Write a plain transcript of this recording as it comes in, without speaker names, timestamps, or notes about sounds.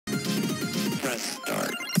Press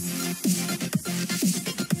Start.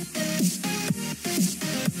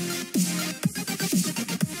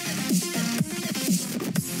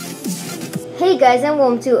 Hey guys, and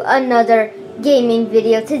welcome to another gaming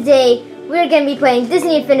video. Today, we're going to be playing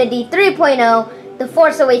Disney Infinity 3.0, the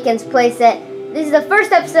Force Awakens playset. This is the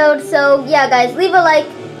first episode, so yeah guys, leave a like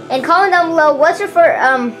and comment down below what's your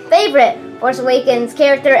favorite Force Awakens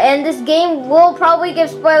character, and this game will probably give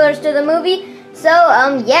spoilers to the movie. So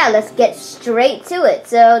yeah, let's get straight to it.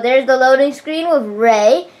 So there's the loading screen with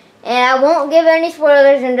Rey, and I won't give any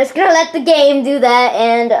spoilers. I'm just gonna let the game do that.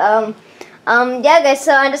 And yeah guys,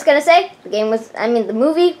 so I'm just gonna say the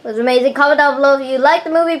movie was amazing. Comment down below if you liked the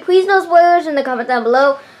movie. Please no spoilers in the comment down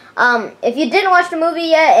below. If you didn't watch the movie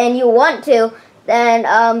yet and you want to,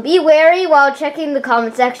 then be wary while checking the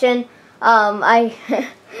comment section.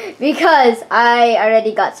 Because I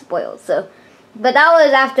already got spoiled. So, but that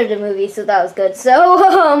was after the movie, so that was good. So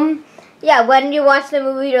yeah, when you watch the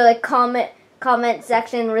movie, you're like comment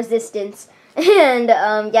section resistance, and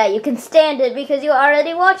yeah, you can stand it because you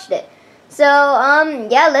already watched it. So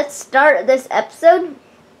yeah, let's start this episode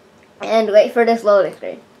and wait for this loading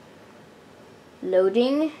screen.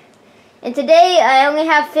 Loading. And today I only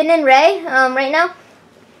have Finn and Rey right now,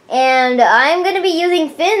 and I'm gonna be using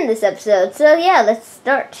Finn this episode. So yeah, let's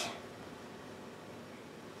start.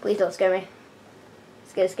 Please don't scare me.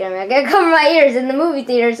 It's gonna scare me. I gotta cover my ears in the movie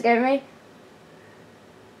theater. It's scaring me.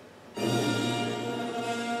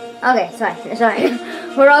 Okay, it's fine. It's fine.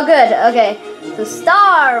 We're all good. Okay. So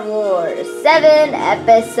Star Wars 7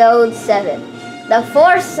 Episode 7. The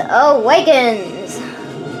Force Awakens.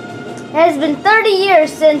 It has been 30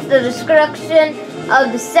 years since the destruction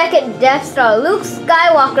of the second Death Star. Luke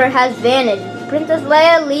Skywalker has vanished. Princess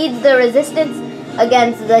Leia leads the resistance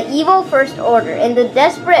against the evil First Order in the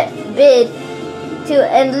desperate bid to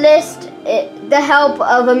enlist the help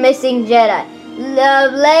of a missing Jedi.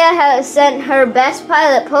 Leia has sent her best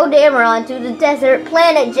pilot, Poe Dameron, to the desert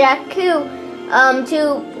planet Jakku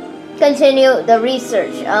to continue the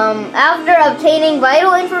research. After obtaining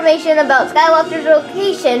vital information about Skywalker's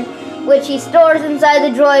location, which he stores inside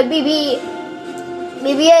the droid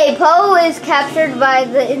BB-8, Poe is captured by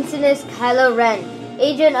the infamous Kylo Ren,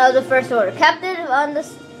 agent of the First Order. Captive on the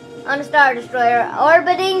Star Destroyer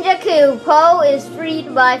orbiting Jakku, Poe is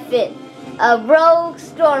freed by Finn, a rogue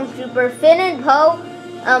stormtrooper. Finn and Poe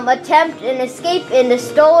attempt an escape in the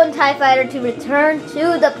stolen TIE fighter to return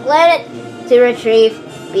to the planet to retrieve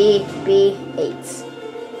BB-8s.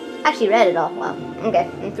 Actually read it all. Wow. Okay,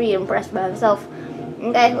 I'm pretty impressed by myself.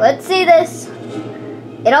 Okay, let's see this.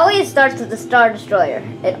 It always starts with the Star Destroyer.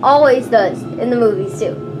 It always does, in the movies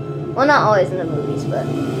too. Well, not always in the movies, but...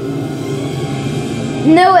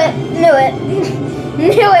 Knew it! Knew it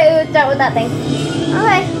would start with that thing.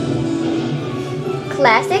 Okay.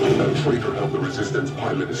 Classic. The traitor helped the Resistance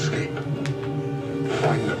pilot escape.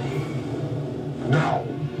 Find them. Now.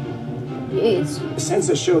 Jeez.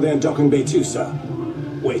 Sensors show they're in Docking Bay 2, sir.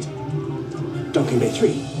 Wait. Docking Bay 3.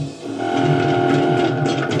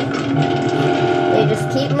 They just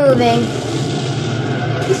keep moving.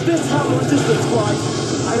 Is this how the Resistance flies?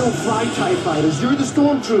 I don't fly TIE fighters. You're the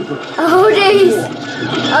stormtrooper. Oh, jeez.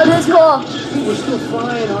 Oh, this is cool. We're still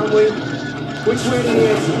flying, aren't we? Which way to the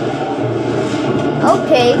exit?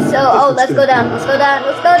 Okay, so, let's go down. Let's go down.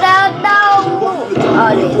 Let's go down. No!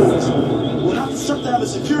 Oh, jeez. We'll have to start to have a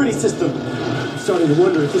security system. I'm starting to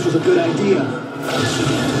wonder if this was a good idea.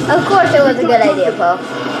 Of course it was a good idea, Poe.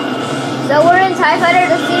 So we're in TIE Fighter.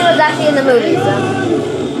 The scene was actually in the movie, so.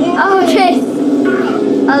 Oh, jeez.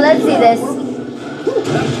 Oh, let's see this.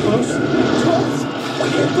 That's close. We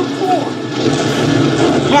hit the floor.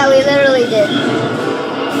 Yeah, we literally did.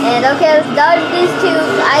 And okay, let's dodge these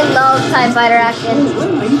tubes. I love TIE Fighter action. What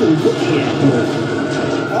am I even looking at?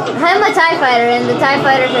 I'm a TIE Fighter, and the TIE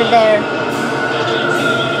Fighters are there.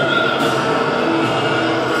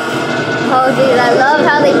 Oh, geez, I love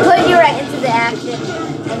how they put you right into the action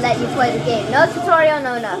and let you play the game. No tutorial,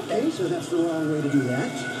 no nothing. Okay, so that's the wrong way to do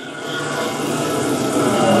that.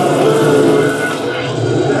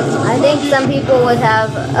 I think some people would have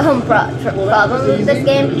problems with this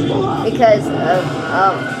game because of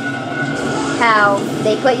how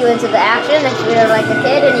they put you into the action if you're like a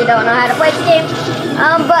kid and you don't know how to play the game.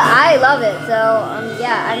 But I love it, so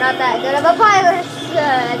yeah, I'm not that good of a pilot,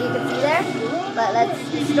 as you can see there. But let's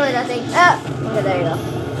destroy that thing. Oh, okay, there you go.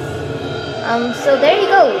 So there you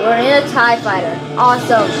go. We're in a TIE Fighter.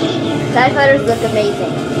 Awesome. TIE Fighters look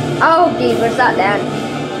amazing. Oh, geez, we're shot down.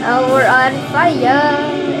 Oh, we're on fire.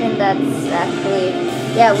 And that's actually,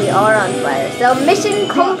 yeah, we are on fire. So mission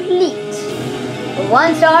complete.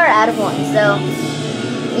 1 star out of 1. So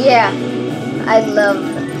yeah, I love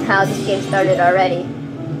how this game started already.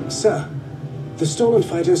 Sir, the stolen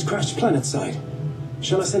fighters crashed planetside.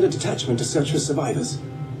 Shall I send a detachment to search for survivors?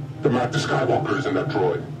 The Master Skywalker is in that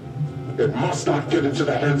droid. It must not get into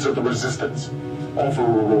the hands of the Resistance. Offer a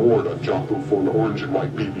reward on Jakku for an orange and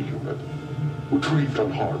white BB unit. Retrieved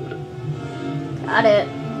unharmed. Got it.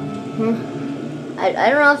 I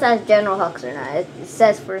don't know if that's General Hux or not. It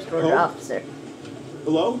says First Order Officer.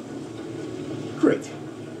 Hello? Great.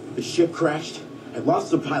 The ship crashed. I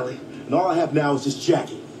lost the pilot, and all I have now is this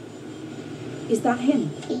Jackie. Is that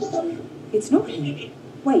him? It's not him.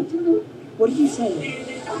 Wait, what are you saying?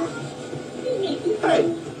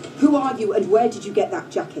 Hey, Who are you and where did you get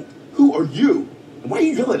that jacket? who are you? And why are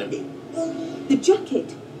you yelling at me? The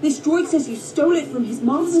jacket! This droid says you stole it from his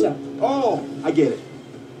master. Oh, I get it.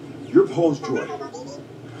 You're Paul's droid.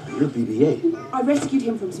 You're BB-8. I rescued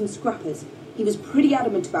him from some scrappers. He was pretty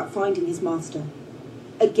adamant about finding his master.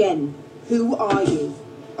 Again, who are you?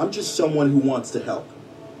 I'm just someone who wants to help.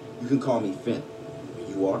 You can call me Finn.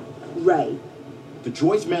 You are? Ray. The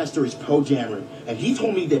droid's master is Poe Dameron, and he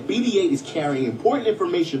told me that BB-8 is carrying important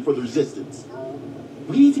information for the Resistance.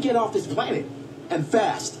 We need to get off this planet, and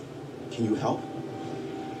fast. Can you help?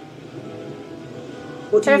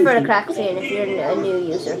 What do Sorry you for the think? crack scene if you're a new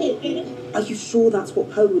user. Are you sure that's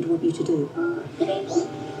what Poe would want you to do?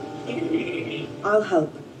 I'll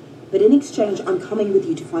help. But in exchange, I'm coming with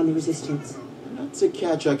you to find the Resistance. That's a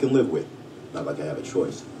catch I can live with. Not like I have a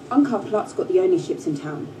choice. Unkar Plutt's got the only ships in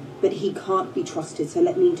town, but he can't be trusted, so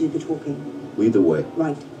let me do the talking. Lead the way.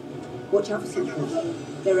 Right. Watch out for sentries.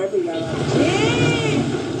 They're everywhere.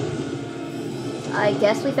 I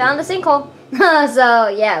guess we found a sinkhole. So,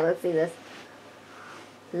 yeah, let's see this.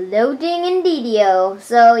 Loading in DDO.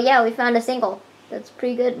 So, yeah, we found a sinkhole. That's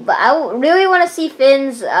pretty good. But I really want to see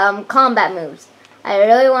Finn's combat moves. I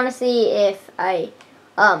really want to see if like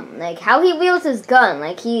how he wields his gun.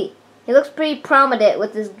 Like he looks pretty prominent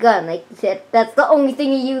with his gun. Like that's the only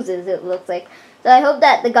thing he uses. It looks like. So I hope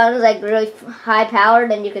that the gun is like really high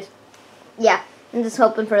powered and you could. Yeah, I'm just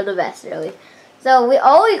hoping for the best really. So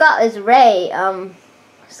all we got is Ray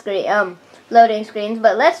loading screens.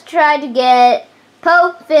 But let's try to get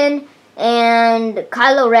Poe, Finn, and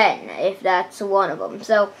Kylo Ren if that's one of them.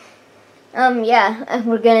 So. Yeah,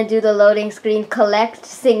 we're gonna do the loading screen collect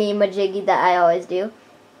thingy majiggy that I always do.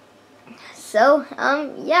 So,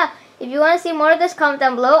 yeah, if you want to see more of this, comment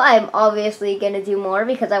down below. I'm obviously gonna do more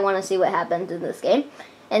because I want to see what happens in this game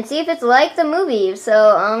and see if it's like the movie.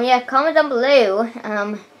 So, yeah, comment down below.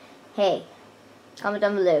 Hey, comment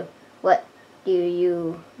down below. What do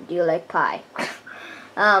you like pie?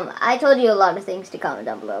 I told you a lot of things to comment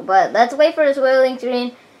down below, but let's wait for this loading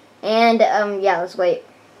screen, and yeah, let's wait.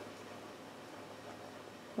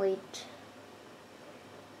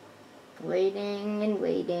 Waiting and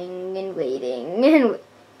waiting and waiting and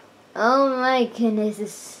oh my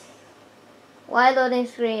goodness, why loading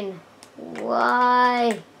screen?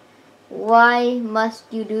 Why must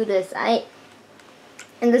you do this?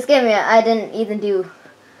 In this game I didn't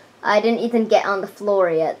even get on the floor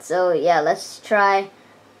yet. So yeah, let's try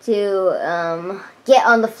to get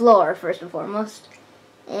on the floor first and foremost.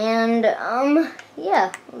 And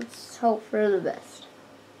yeah, let's hope for the best.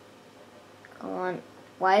 Come on.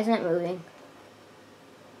 Why isn't it moving?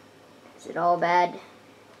 Is it all bad?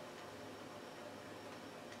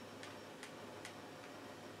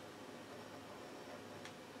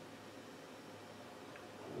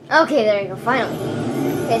 Okay, there you go, finally.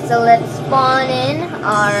 Okay, so let's spawn in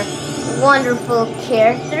our wonderful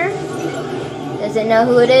character. Does it know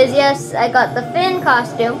who it is? Yes, I got the Finn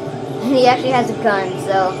costume. And he actually has a gun,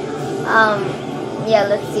 so, yeah,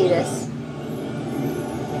 let's see this.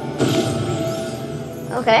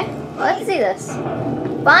 Okay, let's see this.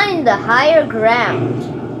 Find the higher ground.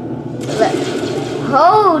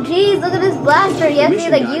 Oh, geez, look at this blaster. He actually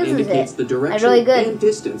like uses it. The direction really good. and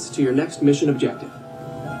distance to your next mission objective.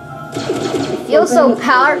 It feels so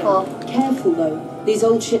powerful. Careful though. These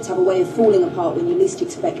old ships have a way of falling apart when you least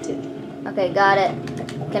expect it. Okay, got it.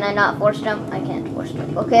 Can I not force jump? I can't force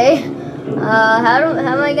jump. Okay. How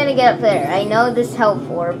am I gonna get up there? I know this health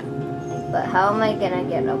orb, but how am I gonna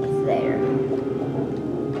get up there?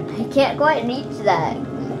 I can't quite reach that.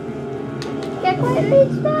 Can't quite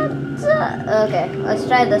reach that. Okay, let's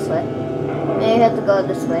try this way. Maybe I have to go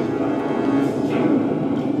this way.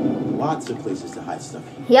 Lots of places to hide stuff.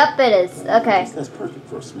 Yep, it is. Okay. That's perfect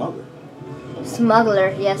for a smuggler.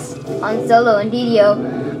 Smuggler, yes. Han Solo and DDO.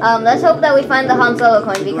 Let's hope that we find the Han Solo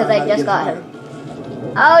coin because I just got him.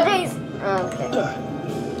 Oh, jeez. Okay.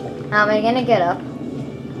 How am I gonna get up?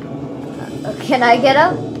 Can I get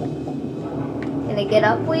up? Can I get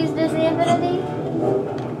up, please, Disney Infinity?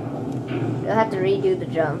 You'll have to redo the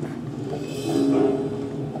jump.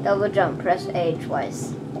 Double jump, press A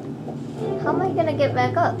twice. How am I gonna get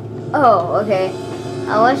back up? Oh, okay.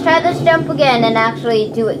 Let's try this jump again and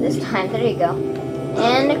actually do it this time. There you go.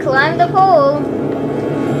 And climb the pole.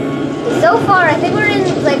 So far, I think we're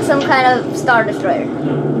in like some kind of Star Destroyer.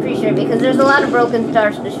 Pretty sure, because there's a lot of broken Star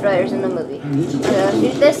Destroyers in the movie. Okay, let's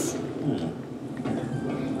shoot this.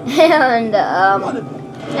 And,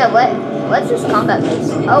 yeah, what's this combat base?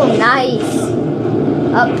 Oh, nice.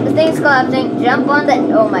 Oh, the thing's collapsing. Jump on the...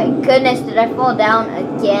 Oh my goodness, did I fall down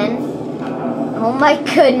again? Oh my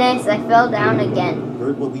goodness, I fell down again.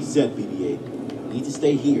 Heard what we said, BB-8. We need to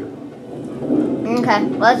stay here. Okay,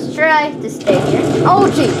 let's try to stay here. Oh,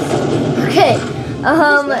 jeez. Okay.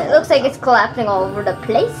 It looks like it's collapsing all over the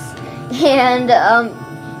place. And,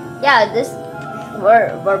 yeah,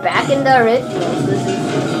 we're back in the originals. This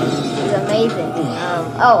is amazing.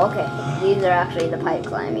 Oh, okay. These are actually the pipe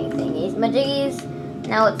climbing thingies. Majiggies.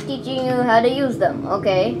 Now it's teaching you how to use them.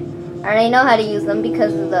 Okay. I already know how to use them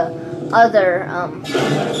because of the other,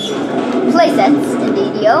 playsets in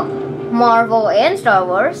DDO. Marvel and Star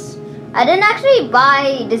Wars. I didn't actually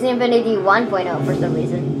buy Disney Infinity 1.0 for some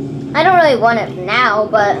reason. I don't really want it now,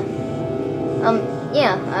 but,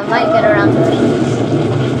 yeah, I might get around to it.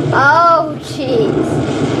 Oh, jeez.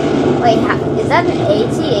 Wait, is that an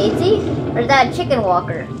AT-AT? Or is that a chicken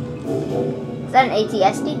walker? Is that an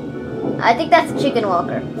AT-ST? I think that's a chicken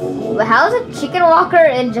walker. But how is a chicken walker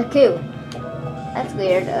in Jakku? That's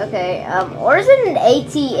weird, okay. Or is it an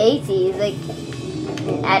AT-AT? Is like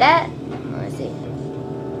an AT-AT? Let me see.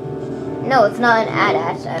 No, it's not an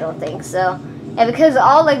AT-AT, I don't think so. Yeah, because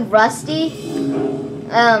all like rusty.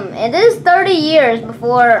 And this is 30 years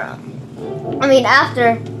before, I mean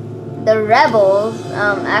after the Rebels,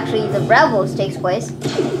 actually the Rebels takes place,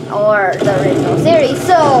 or the original series,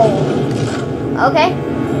 so, okay,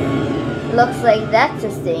 looks like that's a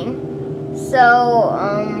thing. So,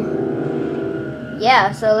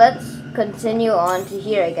 yeah, so let's continue on to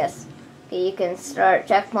here, I guess. Okay, you can start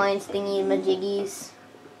checkpoints, thingy majiggies.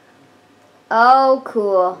 Oh,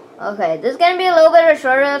 cool. Okay, this is gonna be a little bit of a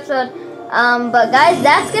shorter episode. But guys,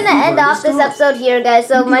 that's gonna end off this episode here, guys.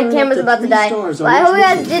 So my camera's about to die. But I hope you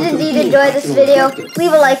guys did indeed enjoy this video.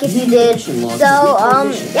 Leave a like if you did.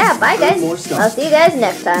 So, yeah, bye guys. I'll see you guys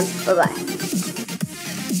next time. Bye-bye.